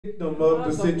victim of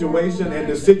the situation, and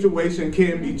the situation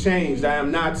can be changed. I am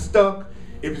not stuck.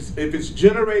 If it's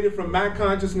generated from my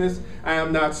consciousness, I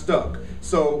am not stuck.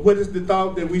 So what is the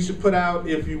thought that we should put out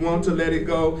if you want to let it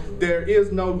go? There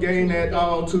is no gain at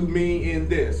all to me in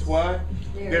this. What?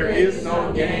 There is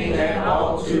no gain at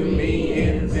all to me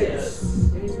in this.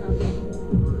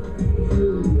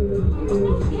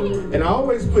 And I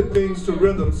always put things to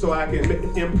rhythm so I can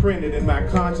imprint it in my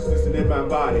consciousness and in my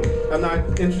body. I'm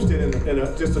not interested in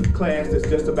just a class that's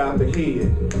just about the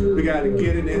head. We got to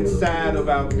get it inside of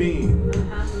our being.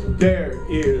 There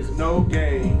is no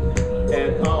gain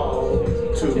at all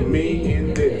to me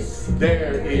in this.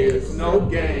 There is no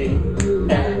gain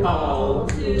at all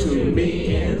to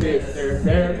me in this.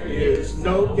 There is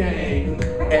no gain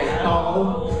at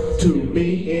all to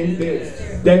me in this.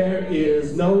 There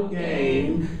is no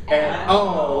gain at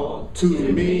all to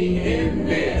me in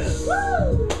this.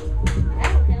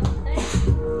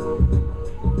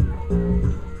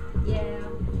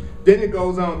 Then it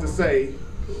goes on to say,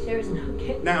 there's no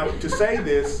gain. Now to say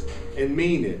this and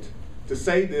mean it, to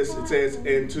say this, it says,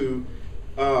 and to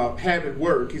have it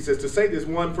work, he says, to say this,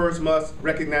 one first must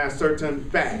recognize certain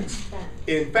facts.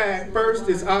 In fact, first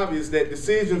it's obvious that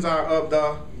decisions are of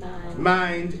the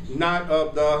mind, not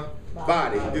of the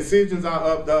body. Decisions are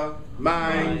of the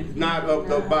mind, not of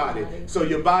the body. So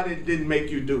your body didn't make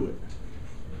you do it.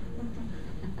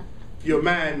 Your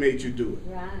mind made you do it.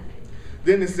 Right.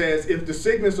 Then it says, if the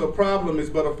sickness or problem is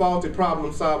but a faulty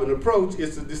problem-solving approach,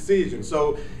 it's a decision.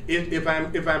 So if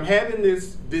I'm having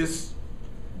this,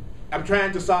 I'm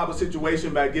trying to solve a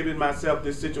situation by giving myself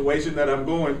this situation that I'm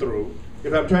going through.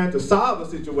 If I'm trying to solve a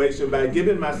situation by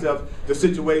giving myself the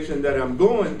situation that I'm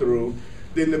going through,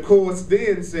 then the Course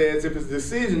then says, if it's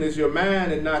decision, it's your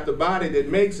mind and not the body that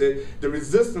makes it, the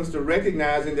resistance to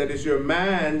recognizing that it's your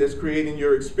mind that's creating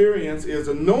your experience is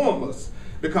enormous.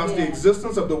 Because the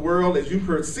existence of the world as you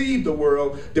perceive the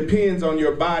world depends on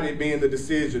your body being the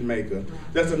decision maker.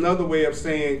 That's another way of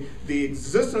saying the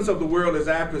existence of the world as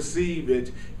I perceive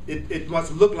it, it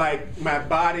must look like my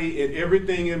body and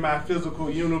everything in my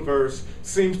physical universe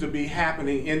seems to be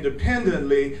happening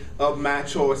independently of my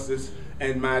choices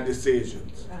and my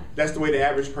decisions. Right. That's the way the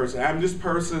average person, I'm this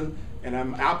person and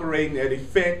I'm operating at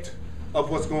effect of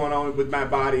what's going on with my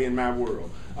body and my world.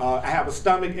 I have a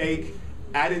stomach ache.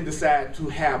 I didn't decide to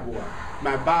have one.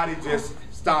 My body just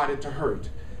started to hurt.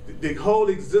 The whole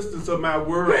existence of my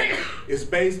world is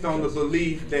based on the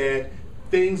belief that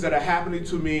things that are happening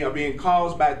to me are being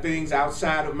caused by things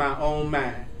outside of my own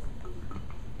mind.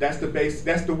 That's the base,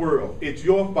 that's the world. It's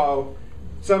your fault.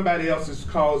 Somebody else is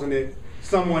causing it.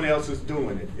 Someone else is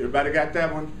doing it. Everybody got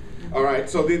that one? All right,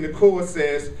 so then the Course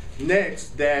says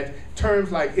next that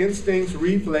terms like instincts,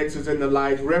 reflexes, and the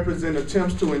like represent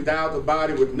attempts to endow the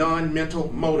body with non-mental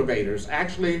motivators.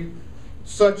 Actually,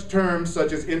 such terms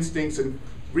such as instincts and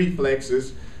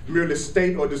reflexes merely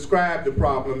state or describe the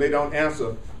problem. They don't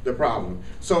answer the problem.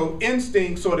 So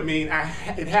instincts sort of mean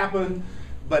it happened,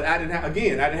 but I didn't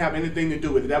have anything to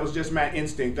do with it. That was just my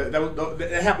instinct.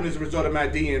 That happened as a result of my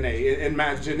DNA and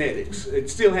my genetics. It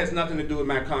still has nothing to do with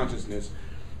my consciousness.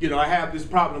 You know, I have this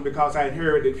problem because I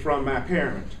inherited from my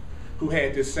parent who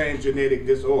had this same genetic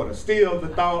disorder. Still, the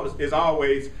thought is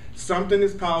always, something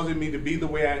is causing me to be the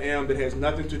way I am that has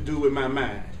nothing to do with my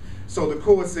mind. So the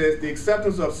Course says the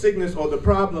acceptance of sickness or the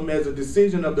problem as a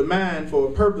decision of the mind for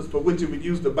a purpose for which it would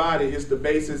use the body is the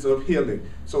basis of healing.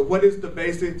 So what is the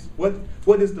basis?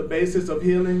 What is the basis of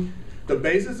healing? The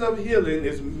basis of healing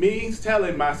is me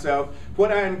telling myself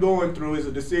what I am going through is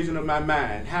a decision of my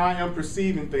mind. How I am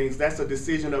perceiving things, that's a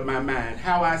decision of my mind.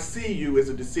 How I see you is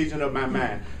a decision of my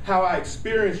mind. How I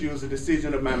experience you is a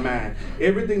decision of my mind.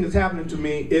 Everything that's happening to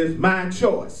me is my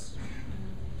choice.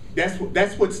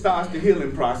 That's what starts the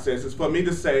healing process, is for me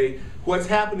to say, what's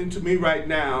happening to me right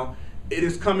now, it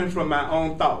is coming from my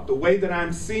own thought. The way that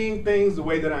I'm seeing things, the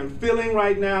way that I'm feeling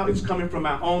right now, it's coming from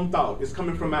my own thought. It's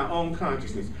coming from my own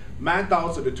consciousness. My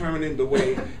thoughts are determining the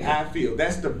way I feel.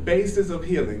 That's the basis of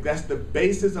healing. That's the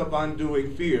basis of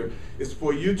undoing fear. It's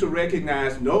for you to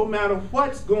recognize no matter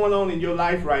what's going on in your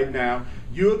life right now,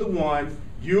 you're the one,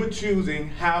 you're choosing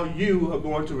how you are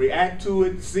going to react to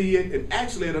it, see it, and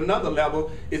actually at another level,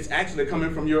 it's actually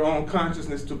coming from your own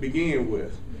consciousness to begin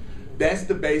with. That's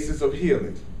the basis of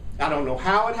healing. I don't know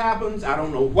how it happens. I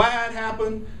don't know why it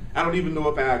happened. I don't even know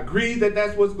if I agree that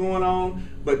that's what's going on.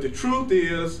 But the truth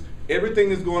is, everything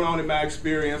that's going on in my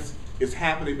experience is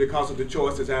happening because of the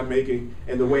choices I'm making,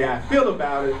 and the way I feel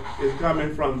about it is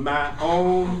coming from my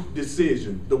own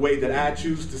decision, the way that I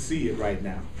choose to see it right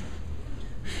now.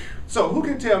 So who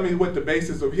can tell me what the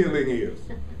basis of healing is?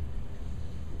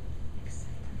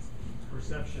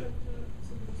 Perception.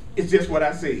 It's just what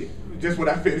I said, just what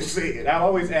I finished saying. I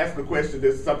always ask the question,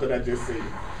 this is something I just said.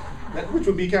 Which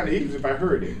would be kind of easy if I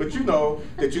heard it. But you know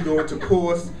that you go into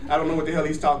course, I don't know what the hell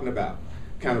he's talking about,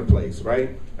 kind of place,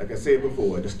 right? Like I said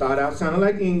before, to start out sounding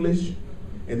like English,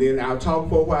 and then I'll talk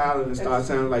for a while and it starts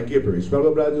sounding like gibberish, blah,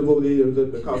 blah, blah, blah, blah, blah,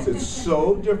 because it's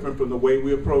so different from the way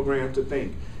we're programmed to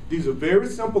think. These are very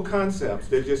simple concepts.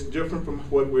 They're just different from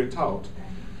what we're taught.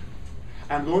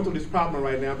 I'm going through this problem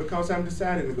right now because I'm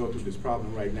deciding to go through this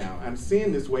problem right now. I'm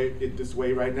seeing it this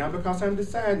way right now because I'm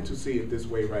deciding to see it this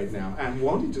way right now. I'm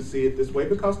wanting to see it this way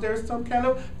because there's some kind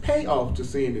of payoff to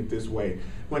seeing it this way.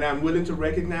 When I'm willing to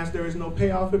recognize there is no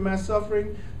payoff in my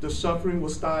suffering, the suffering will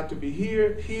start to be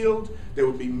healed. There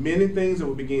will be many things that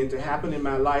will begin to happen in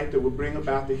my life that will bring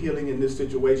about the healing in this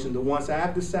situation. The once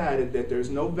I've decided that there's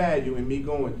no value in me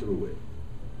going through it.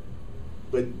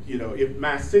 But, you know, if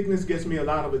my sickness gets me a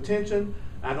lot of attention,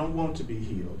 I don't want to be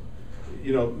healed.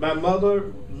 You know, my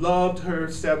mother loved her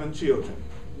 7 children.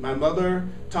 My mother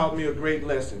taught me a great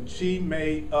lesson. She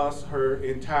made us her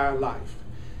entire life.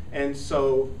 And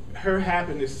so her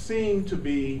happiness seemed to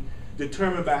be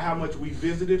determined by how much we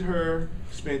visited her,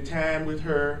 spent time with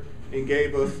her, and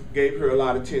gave her a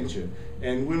lot of attention.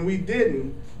 And when we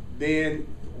didn't, then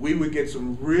we would get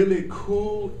some really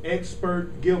cool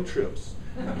expert guilt trips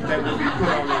that would be put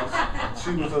on us.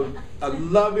 She was a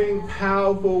loving,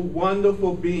 powerful,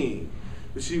 wonderful being,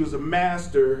 but she was a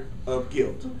master of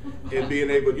guilt and being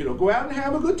able to, you know, go out and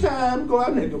have a good time, go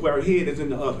out and, where her head is in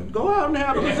the oven, go out and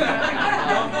have a good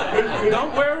time.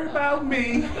 Don't worry about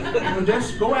me, you know,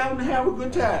 just go out and have a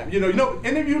good time. You know,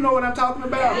 any of you know what I'm talking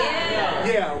about? Yeah.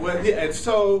 Yeah, well, yeah, and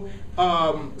so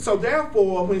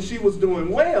therefore, when she was doing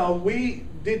well, we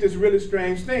did this really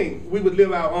strange thing. We would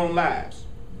live our own lives.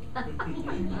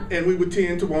 And we would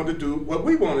tend to want to do what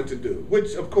we wanted to do,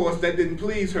 which of course that didn't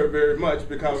please her very much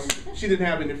because she didn't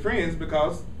have any friends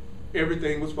because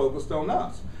everything was focused on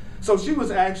us. So she was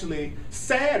actually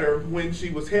sadder when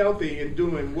she was healthy and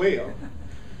doing well.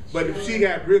 But if she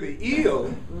got really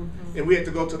ill and we had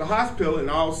to go to the hospital and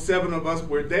all 7 of us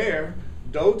were there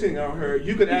doting on her,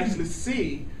 you could actually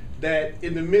see that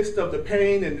in the midst of the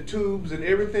pain and the tubes and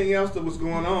everything else that was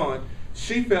going on,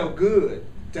 she felt good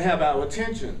to have our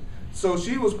attention. So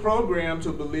she was programmed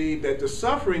to believe that the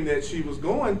suffering that she was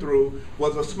going through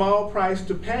was a small price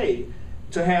to pay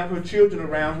to have her children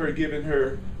around her giving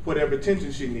her whatever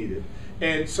attention she needed.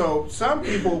 And so some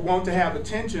people want to have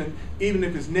attention even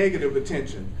if it's negative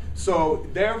attention. So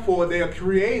therefore they'll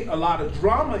create a lot of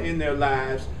drama in their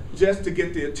lives just to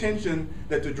get the attention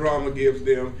that the drama gives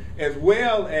them, as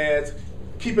well as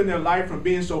keeping their life from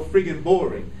being so friggin'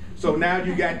 boring. So now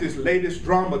you got this latest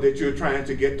drama that you're trying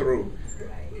to get through.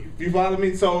 You follow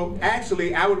me? So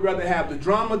actually, I would rather have the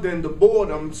drama than the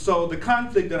boredom. So the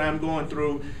conflict that I'm going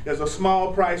through is a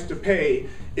small price to pay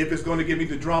if it's going to give me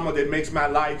the drama that makes my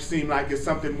life seem like it's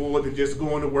something more than just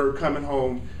going to work, coming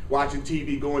home, watching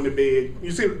TV, going to bed. You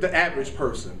see, the average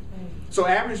person. So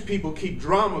average people keep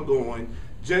drama going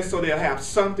just so they'll have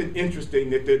something interesting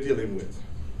that they're dealing with.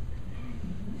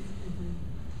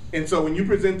 And so when you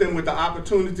present them with the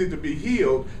opportunity to be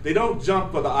healed, they don't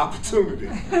jump for the opportunity.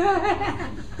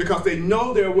 Because they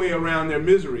know their way around their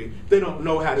misery. They don't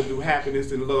know how to do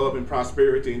happiness and love and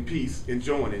prosperity and peace and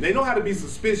joining. They know how to be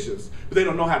suspicious, but they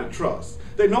don't know how to trust.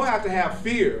 They know how to have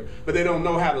fear, but they don't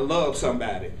know how to love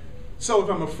somebody. So if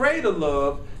I'm afraid of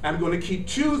love, I'm going to keep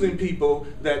choosing people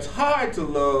that's hard to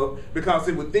love because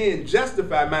it would then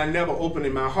justify my never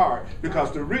opening my heart.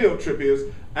 Because the real trip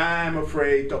is I'm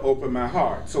afraid to open my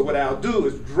heart. So what I'll do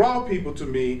is draw people to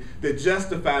me that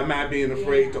justify my being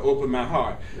afraid to open my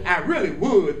heart. I really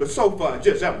would, but so far I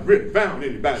just haven't really found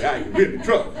anybody I can really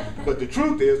trust. But the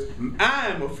truth is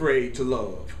I'm afraid to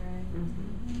love.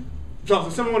 So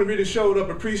if someone really showed up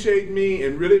appreciating me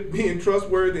and really being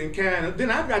trustworthy and kind,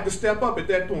 then I've got to step up at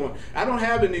that point. I don't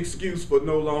have an excuse for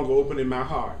no longer opening my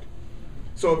heart.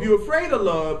 So if you're afraid of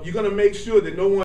love, you're going to make sure that no one